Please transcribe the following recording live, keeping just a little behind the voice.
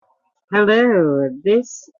Hello,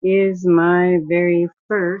 this is my very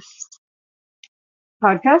first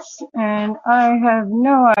podcast, and I have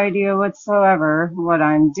no idea whatsoever what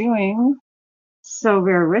I'm doing. So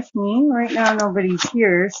bear with me. Right now, nobody's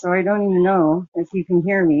here, so I don't even know if you can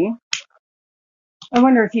hear me. I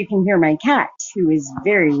wonder if you can hear my cat, who is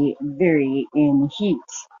very, very in heat.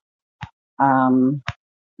 Um,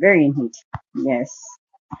 very in heat. Yes.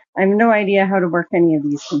 I have no idea how to work any of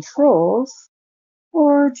these controls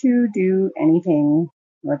or to do anything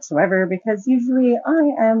whatsoever because usually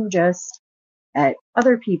I am just at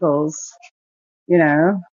other people's, you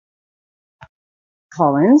know,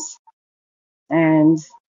 call-ins. And,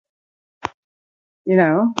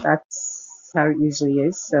 that's how it usually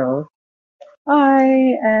is. So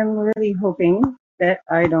I am really hoping that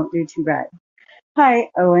I don't do too bad. Hi,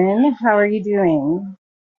 Owen. How are you doing?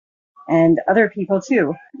 And other people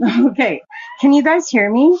too. Okay. Can you guys hear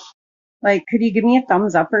me? Like, could you give me a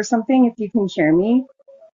thumbs up or something if you can hear me?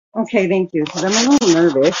 Okay, thank you. Because I'm a little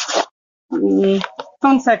nervous.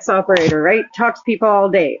 Phone sex operator, right? Talk to people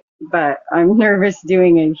all day. But I'm nervous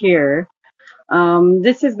doing it here.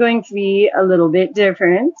 This is going to be a little bit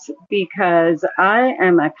different because I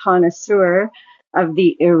am a connoisseur of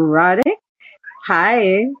the erotic,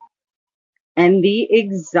 hi, and the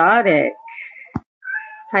exotic.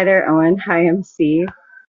 Hi there, Owen. Hi, MC.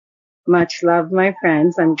 Much love, my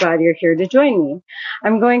friends. I'm glad you're here to join me.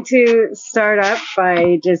 I'm going to start up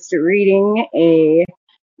by just reading a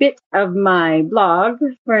bit of my blog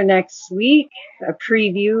for next week, a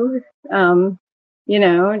preview,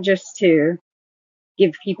 just to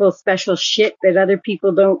give people special shit that other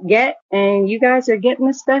people don't get. And you guys are getting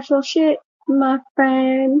the special shit, my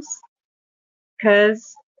friends.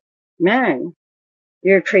 Cause, man,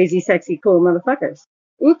 you're crazy, sexy, cool motherfuckers.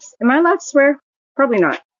 Oops, am I allowed to swear? Probably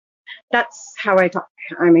not. That's how I talk.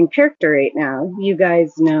 I'm in character right now. You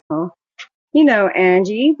guys know,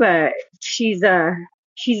 Angie, but she's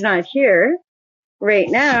not here right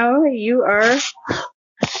now. You are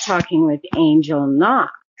talking with Angel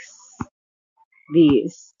Knox, the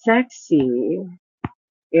sexy,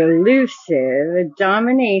 elusive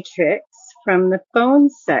dominatrix from the phone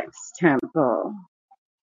sex temple.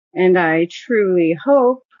 And I truly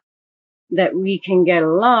hope that we can get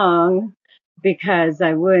along because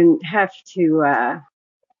I wouldn't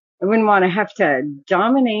want to have to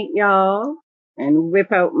dominate y'all and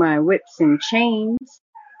whip out my whips and chains.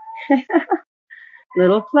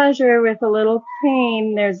 Little pleasure with a little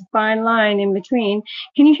pain. There's a fine line in between.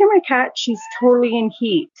 Can you hear my cat? She's totally in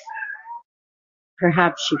heat.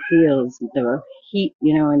 Perhaps she feels the heat,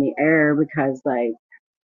 in the air because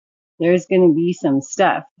there's going to be some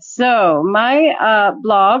stuff. So my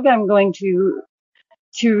blog, I'm going to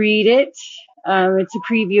read it. It's a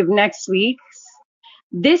preview of next week's.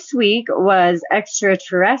 This week was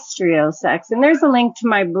extraterrestrial sex, and there's a link to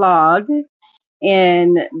my blog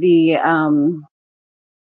in the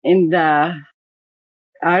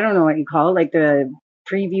I don't know what you call it, like the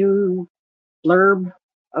preview blurb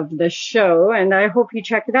of the show, and I hope you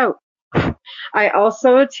check it out. I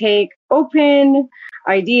also take open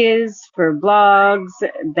ideas for blogs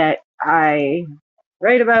that I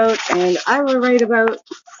write about, and I will write about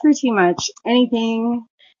pretty much anything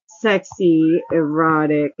sexy,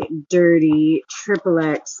 erotic, dirty, triple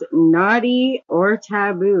X, naughty, or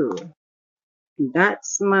taboo.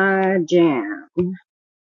 That's my jam.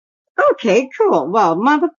 Okay, cool. Well,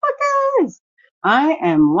 motherfuckers, I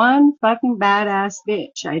am one fucking badass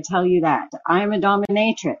bitch. I tell you that. I'm a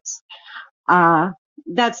dominatrix.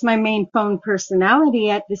 That's my main phone personality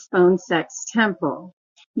at this phone sex temple.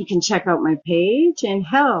 You can check out my page, and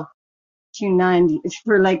hell, $2.90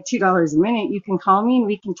 for like $2 a minute. You can call me and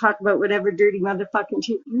we can talk about whatever dirty motherfucking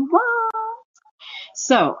shit you want.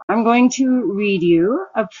 So I'm going to read you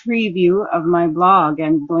a preview of my blog.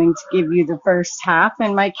 I'm going to give you the first half,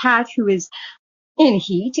 and my cat, who is in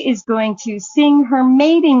heat, is going to sing her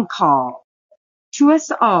mating call to us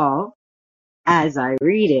all as I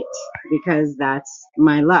read it, because that's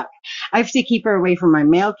my luck. I have to keep her away from my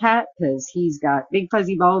male cat because he's got big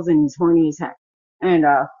fuzzy balls and he's horny as heck. And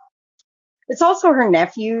it's also her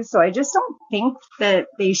nephew, so I just don't think that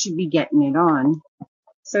they should be getting it on.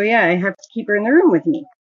 So yeah, I have to keep her in the room with me.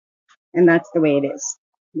 And that's the way it is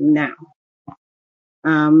now.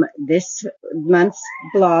 This month's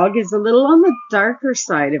blog is a little on the darker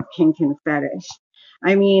side of kink and fetish.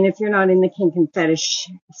 I mean, if you're not in the kink and fetish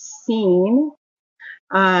scene,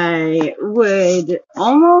 I would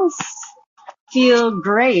almost feel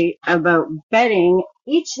great about betting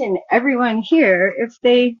each and everyone here if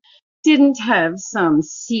they didn't have some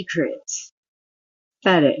secret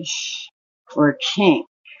fetish or kink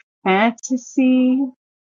fantasy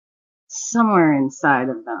somewhere inside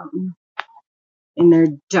of them, in their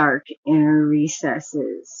dark inner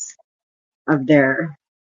recesses of their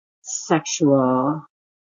sexual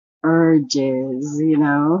urges,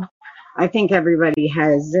 I think everybody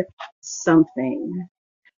has something.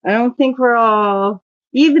 I don't think we're all,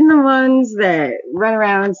 even the ones that run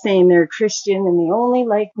around saying they're Christian and they only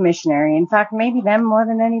like missionary. In fact, maybe them more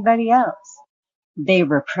than anybody else. They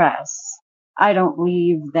repress. I don't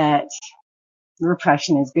believe that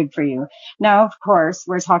repression is good for you. Now, of course,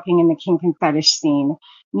 we're talking in the kink and fetish scene,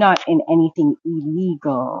 not in anything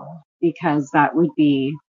illegal, because that would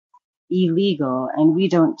be illegal, and we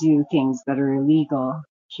don't do things that are illegal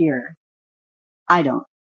here. I don't.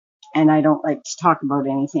 And I don't like to talk about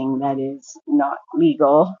anything that is not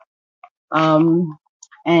legal. And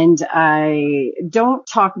I don't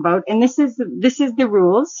talk about, and this is the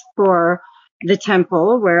rules for the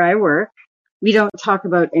temple where I work. We don't talk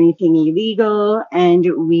about anything illegal, and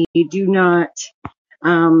we do not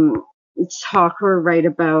talk or write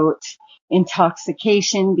about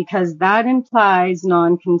intoxication, because that implies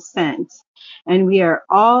non-consent. And we are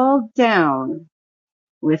all down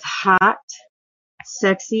with hot,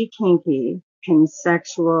 sexy, kinky,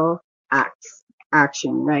 consensual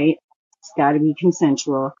action, right? It's got to be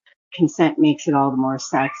consensual. Consent makes it all the more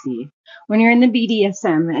sexy. When you're in the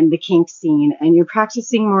BDSM and the kink scene and you're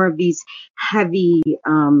practicing more of these heavy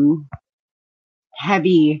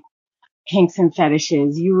kinks and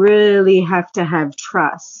fetishes, you really have to have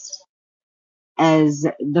trust as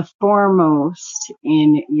the foremost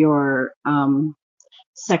in your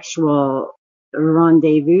sexual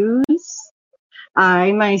rendezvous.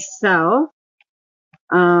 I myself,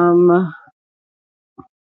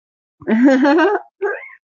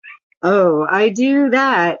 I do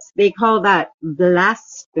that. They call that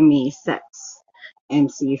blasphemy sex,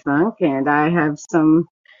 MC Funk, and I have some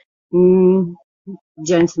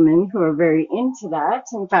gentlemen who are very into that.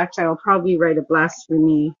 In fact, I'll probably write a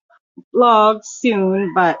blasphemy blog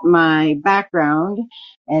soon, but my background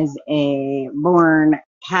as a born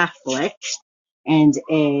Catholic and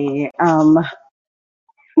a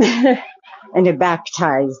and a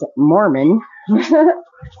baptized Mormon,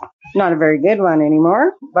 not a very good one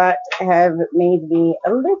anymore, but have made me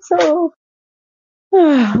a little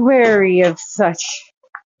wary of such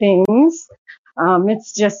things.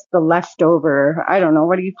 It's just the leftover, I don't know,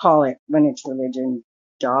 what do you call it when it's religion?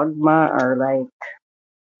 Dogma, or like,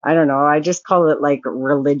 I don't know, I just call it like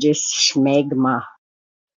religious schmegma.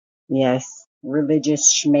 Yes,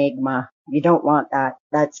 religious schmegma. You don't want that.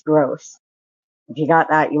 That's gross. If you got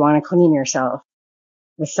that, you want to clean yourself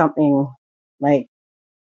with something like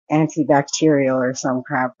antibacterial or some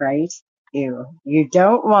crap, right? Ew. You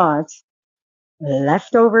don't want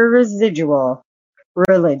leftover residual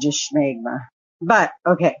religious schmegma. But,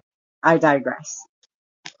 okay, I digress.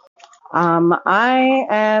 I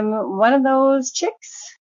am one of those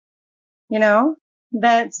chicks,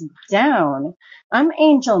 that's down. I'm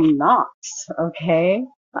Angel Knox, okay?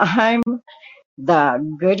 I'm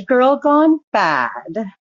the good girl gone bad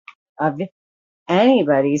of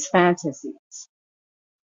anybody's fantasies.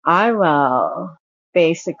 I will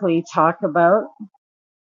basically talk about,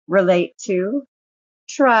 relate to,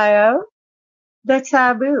 try out the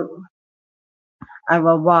taboo. I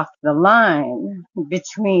will walk the line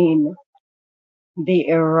between the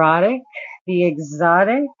erotic, the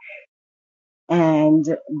exotic, and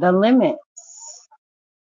the limits.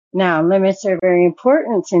 Now, limits are very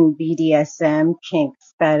important in BDSM, kink,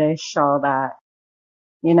 fetish, all that.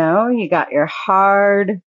 You got your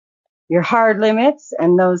hard limits,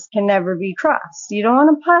 and those can never be crossed. You don't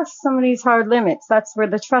want to pass somebody's hard limits. That's where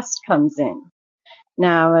the trust comes in.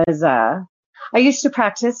 Now, I used to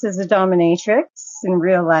practice as a dominatrix in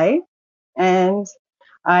real life, and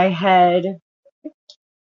I had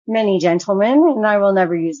many gentlemen, and I will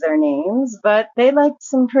never use their names, but they liked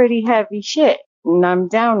some pretty heavy shit, and I'm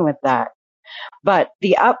down with that. But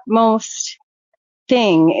the utmost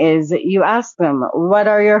thing is that you ask them, what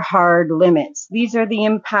are your hard limits? These are the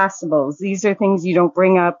impassibles. These are things you don't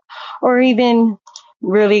bring up or even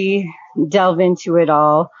really delve into it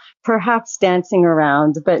all. Perhaps dancing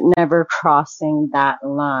around, but never crossing that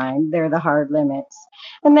line. They're the hard limits.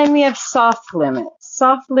 And then we have soft limits.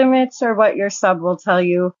 Soft limits are what your sub will tell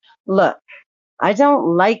you, look, I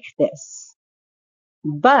don't like this,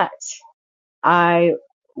 but I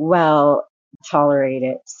will tolerate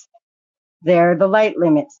it. They're the light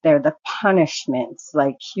limits. They're the punishments,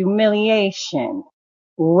 like humiliation,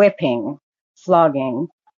 whipping, flogging,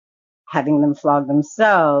 having them flog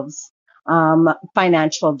themselves,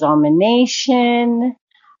 financial domination.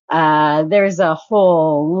 There's a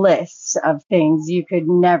whole list of things. You could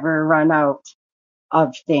never run out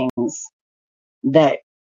of things. things that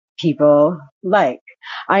people like.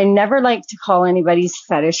 I never like to call anybody's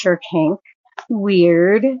fetish or kink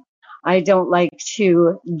weird. I don't like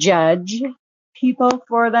to judge people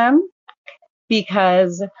for them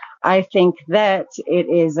because I think that it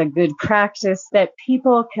is a good practice that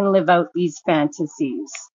people can live out these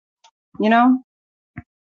fantasies. You know,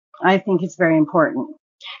 I think it's very important.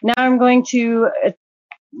 Now I'm going to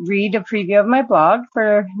read a preview of my blog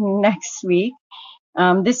for next week.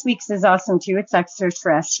 This week's is awesome too. It's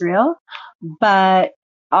extraterrestrial, but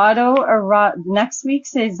next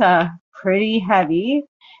week's is pretty heavy.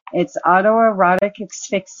 It's autoerotic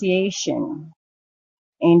asphyxiation.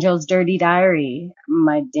 Angel's Dirty Diary,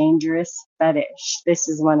 My Dangerous Fetish. This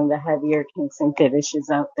is one of the heavier kinks and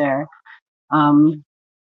fetishes out there.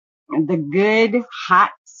 The good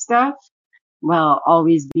hot stuff will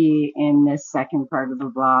always be in this second part of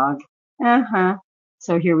the blog.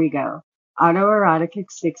 So here we go. Autoerotic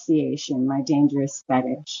asphyxiation, My Dangerous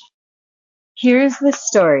Fetish. Here's the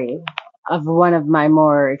story of one of my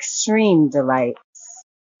more extreme delights.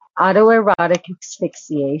 Autoerotic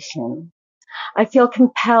asphyxiation. I feel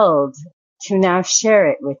compelled to now share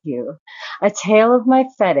it with you. A tale of my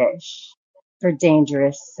fetish for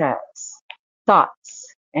dangerous sex,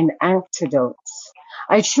 thoughts, and anecdotes.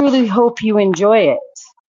 I truly hope you enjoy it.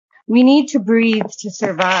 We need to breathe to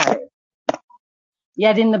survive.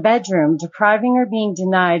 Yet in the bedroom, depriving or being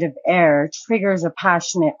denied of air triggers a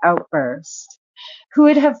passionate outburst. Who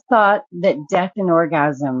would have thought that death and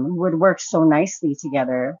orgasm would work so nicely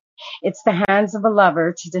together? It's the hands of a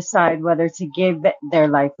lover to decide whether to give their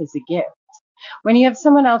life as a gift. When you have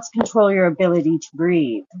someone else control your ability to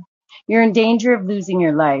breathe, you're in danger of losing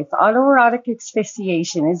your life. Autoerotic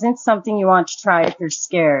asphyxiation isn't something you want to try if you're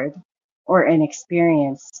scared or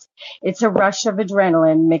inexperienced. It's a rush of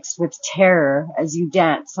adrenaline mixed with terror as you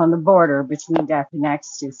dance on the border between death and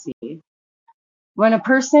ecstasy. When a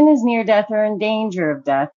person is near death or in danger of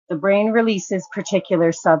death, the brain releases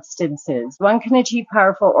particular substances. One can achieve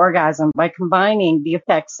powerful orgasm by combining the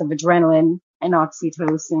effects of adrenaline and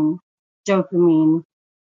oxytocin, dopamine,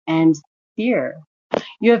 and fear.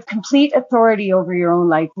 You have complete authority over your own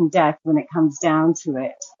life and death when it comes down to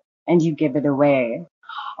it, and you give it away.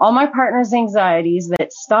 All my partner's anxieties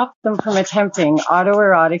that stopped them from attempting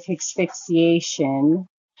autoerotic asphyxiation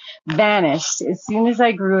vanished as soon as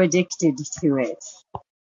I grew addicted to it,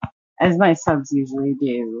 as my subs usually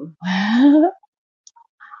do.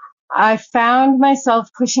 I found myself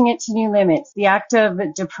pushing it to new limits. The act of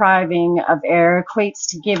depriving of air equates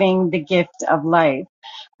to giving the gift of life.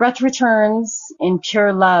 Breath returns in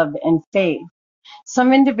pure love and faith.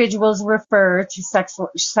 Some individuals refer to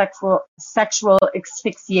sexual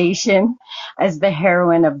asphyxiation as the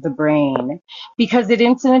heroin of the brain because it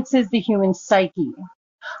influences the human psyche.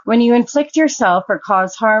 When you inflict yourself or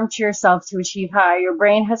cause harm to yourself to achieve high, your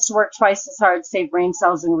brain has to work twice as hard to save brain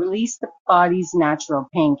cells and release the body's natural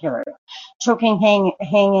painkiller. Choking,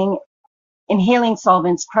 hanging, inhaling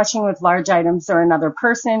solvents, crushing with large items or another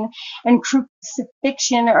person, and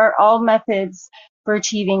crucifixion are all methods for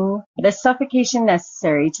achieving the suffocation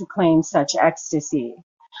necessary to claim such ecstasy.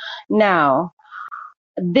 Now,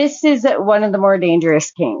 this is one of the more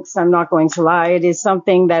dangerous kinks. I'm not going to lie. It is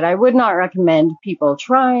something that I would not recommend people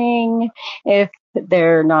trying if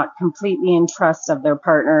they're not completely in trust of their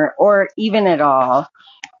partner or even at all,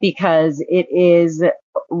 because it is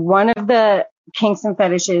one of the kinks and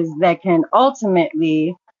fetishes that can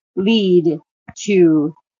ultimately lead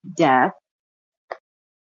to death.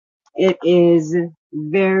 It is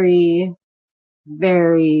very,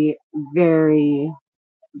 very, very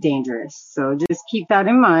dangerous. So just keep that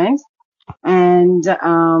in mind. And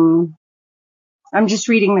I'm just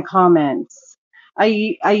reading the comments.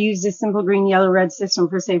 I use a simple green, yellow, red system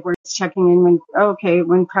for safe words checking in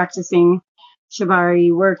when practicing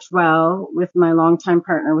Shibari worked well with my longtime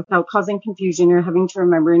partner without causing confusion or having to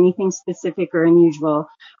remember anything specific or unusual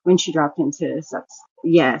when she dropped into sex.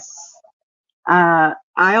 Yes.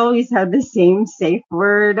 I always had the same safe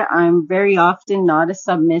word. I'm very often not a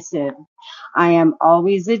submissive. I am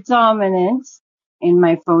always a dominant in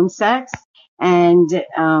my phone sex. And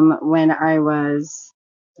when I was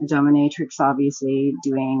a dominatrix, obviously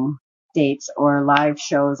doing dates or live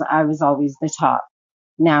shows, I was always the top.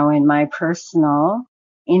 Now in my personal,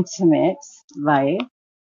 intimate life,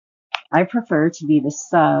 I prefer to be the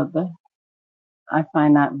sub. I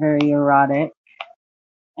find that very erotic.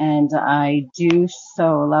 And I do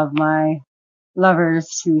so love my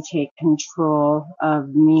lovers to take control of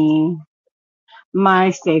me. My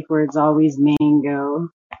safe word's always mango.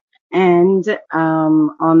 And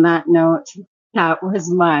on that note, that was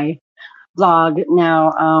my blog.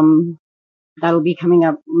 Now, That'll be coming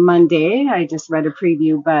up Monday. I just read a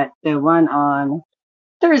preview, but the one on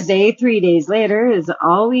Thursday, 3 days later, is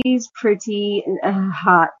always pretty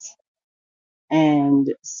hot and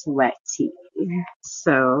sweaty.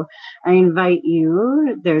 So I invite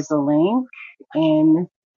you. There's a link in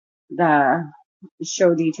the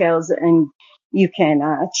show details, and you can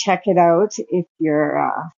check it out if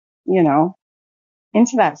you're,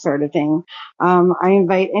 into that sort of thing. I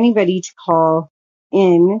invite anybody to call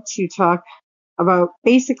in to talk about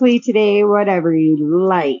basically today, whatever you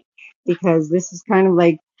like, because this is kind of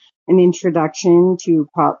like an introduction to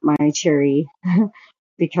Pop My Cherry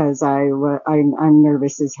because I'm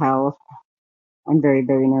nervous as hell. I'm very,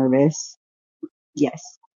 very nervous. Yes.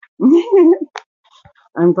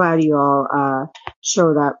 I'm glad you all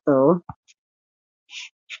showed up though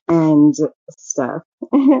and stuff.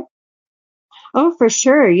 Oh, for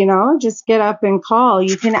sure. Just get up and call.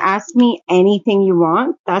 You can ask me anything you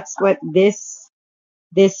want. That's what this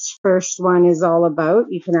first one is all about.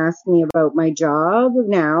 You can ask me about my job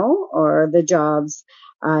now or the jobs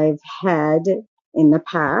I've had in the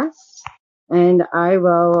past. And I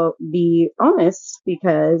will be honest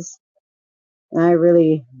because I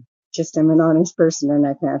really just am an honest person and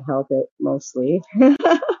I can't help it mostly.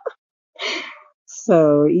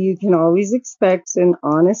 So you can always expect an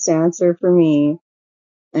honest answer from me.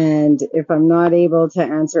 And if I'm not able to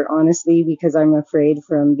answer honestly because I'm afraid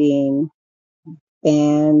from being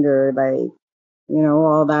banned or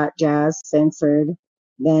all that jazz censored,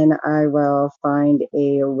 then I will find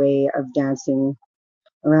a way of dancing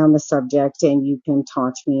around the subject and you can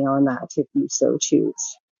taunt me on that if you so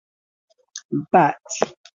choose. But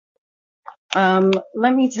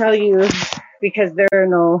let me tell you, because there are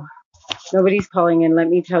nobody's calling in, let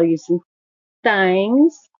me tell you some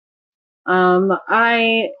things.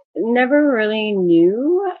 I never really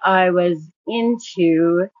knew I was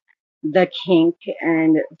into the kink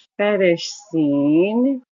and fetish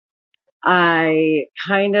scene. I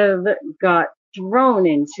kind of got thrown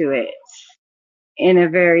into it in a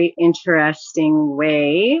very interesting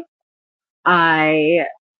way. I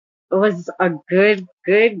was a good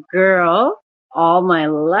girl all my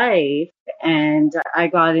life, and I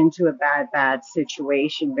got into a bad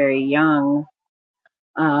situation very young.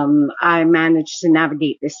 I managed to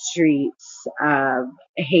navigate the streets of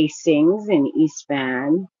Hastings in East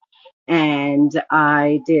Van, and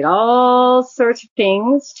I did all sorts of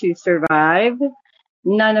things to survive,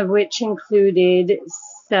 none of which included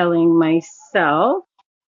selling myself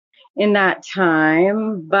in that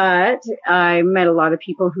time, but I met a lot of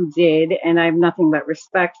people who did, and I have nothing but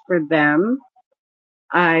respect for them.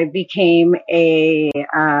 I became a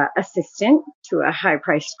assistant to a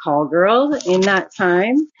high-priced call girl in that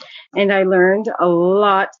time, and I learned a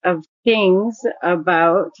lot of things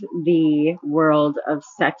about the world of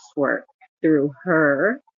sex work through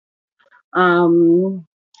her.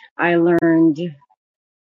 I learned,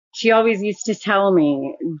 she always used to tell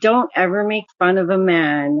me, don't ever make fun of a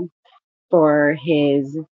man for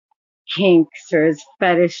his kinks or his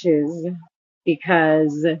fetishes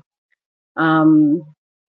because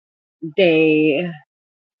they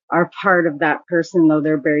are part of that person, though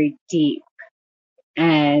they're very deep.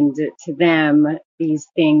 And to them, these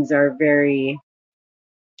things are very,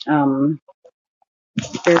 they're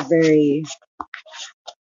very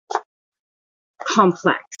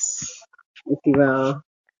complex, if you will.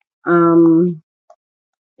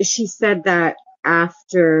 She said that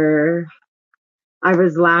after I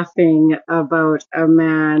was laughing about a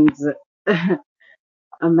man's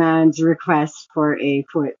request for a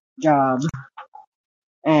foot job,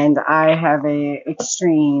 and I have a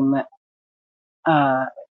extreme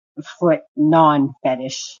foot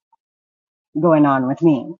non-fetish going on with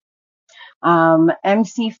me.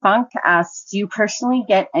 MC Funk asks, do you personally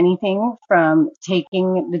get anything from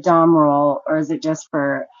taking the Dom role, or is it just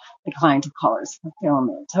for the client of colors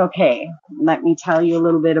fulfillment? Okay, let me tell you a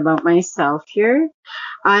little bit about myself here.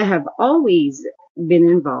 I have always been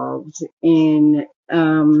involved in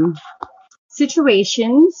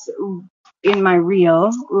situations in my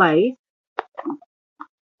real life.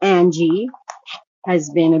 Angie has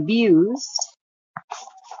been abused.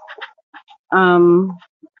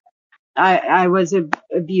 I was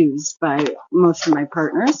abused by most of my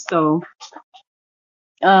partners, so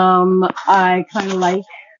I kind of like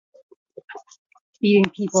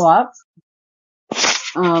beating people up,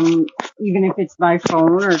 even if it's by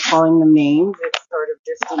phone or calling them names. It's sort of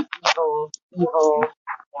just an evil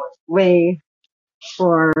way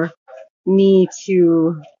for me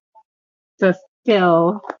to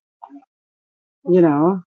fulfill,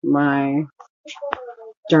 my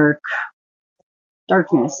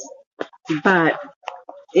darkness. But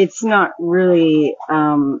it's not really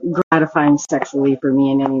gratifying sexually for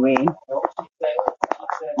me in any way.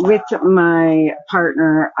 With my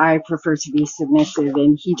partner, I prefer to be submissive,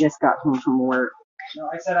 and he just got home from work.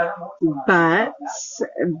 But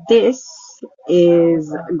this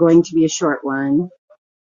is going to be a short one,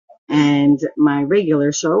 and my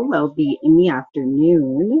regular show will be in the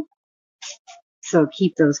afternoon. So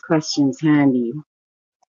keep those questions handy.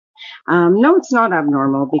 No, it's not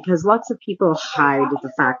abnormal because lots of people hide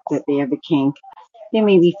the fact that they have a kink. They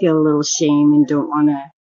maybe feel a little shame and don't want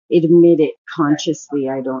to admit it consciously,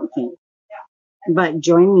 I don't think. But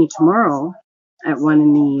join me tomorrow at 1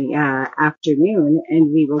 in the afternoon,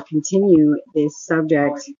 and we will continue this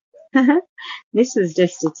subject. This was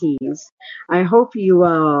just a tease. I hope you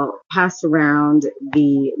will pass around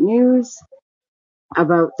the news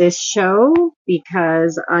about this show,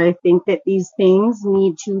 because I think that these things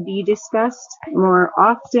need to be discussed more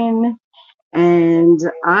often, and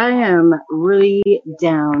I am really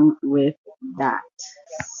down with that.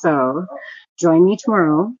 So join me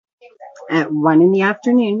tomorrow at 1 in the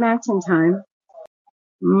afternoon Mountain Time.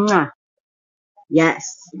 Mwah.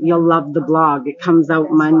 Yes, you'll love the blog. It comes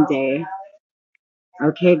out Monday.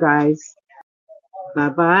 Okay, guys.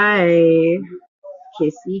 Bye-bye.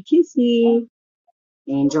 Kissy, kissy.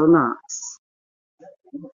 Angel Knox.